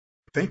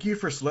Thank you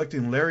for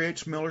selecting Larry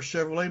H. Miller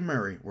Chevrolet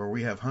Murray, where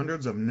we have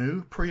hundreds of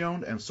new,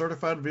 pre-owned, and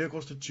certified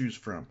vehicles to choose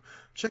from.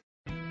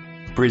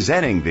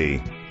 Presenting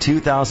the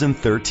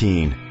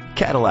 2013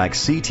 Cadillac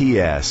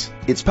CTS.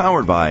 It's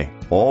powered by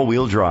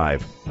all-wheel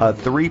drive, a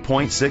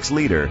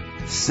 3.6-liter,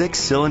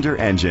 6-cylinder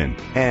engine,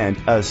 and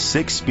a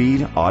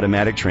 6-speed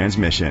automatic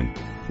transmission.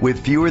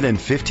 With fewer than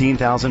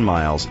 15,000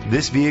 miles,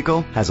 this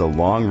vehicle has a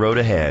long road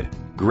ahead.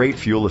 Great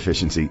fuel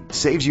efficiency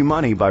saves you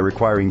money by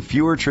requiring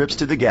fewer trips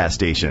to the gas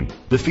station.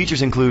 The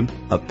features include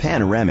a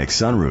panoramic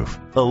sunroof,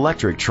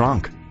 electric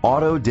trunk,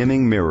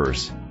 auto-dimming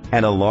mirrors,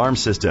 an alarm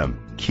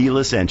system,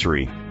 keyless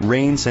entry,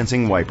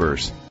 rain-sensing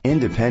wipers,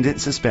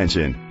 independent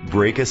suspension,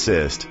 brake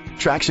assist,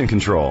 traction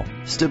control,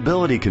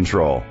 stability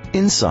control.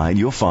 Inside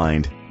you'll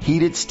find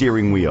heated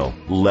steering wheel,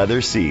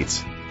 leather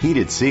seats,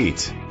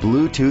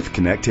 Bluetooth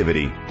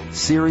connectivity,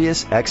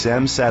 Sirius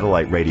XM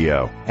satellite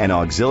radio, and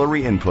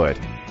auxiliary input,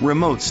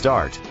 remote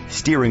start,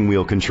 steering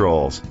wheel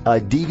controls, a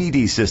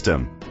DVD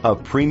system, a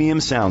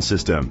premium sound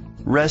system.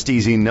 Rest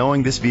easy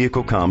knowing this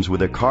vehicle comes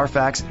with a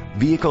Carfax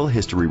Vehicle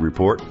History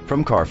Report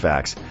from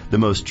Carfax, the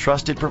most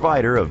trusted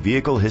provider of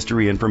vehicle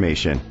history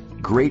information.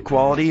 Great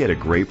quality at a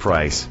great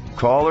price.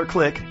 Call or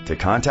click to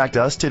contact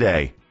us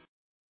today.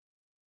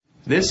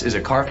 This is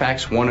a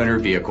Carfax one-owner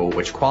vehicle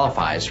which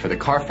qualifies for the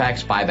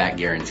Carfax buyback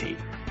guarantee.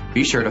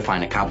 Be sure to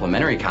find a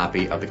complimentary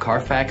copy of the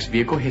Carfax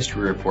Vehicle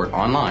History Report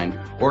online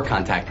or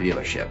contact the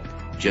dealership.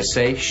 Just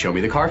say, "Show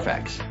me the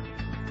Carfax."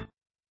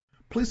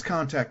 Please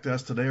contact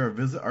us today or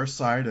visit our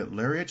site at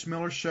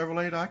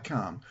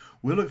LarryHMillerChevrolet.com.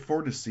 We look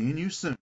forward to seeing you soon.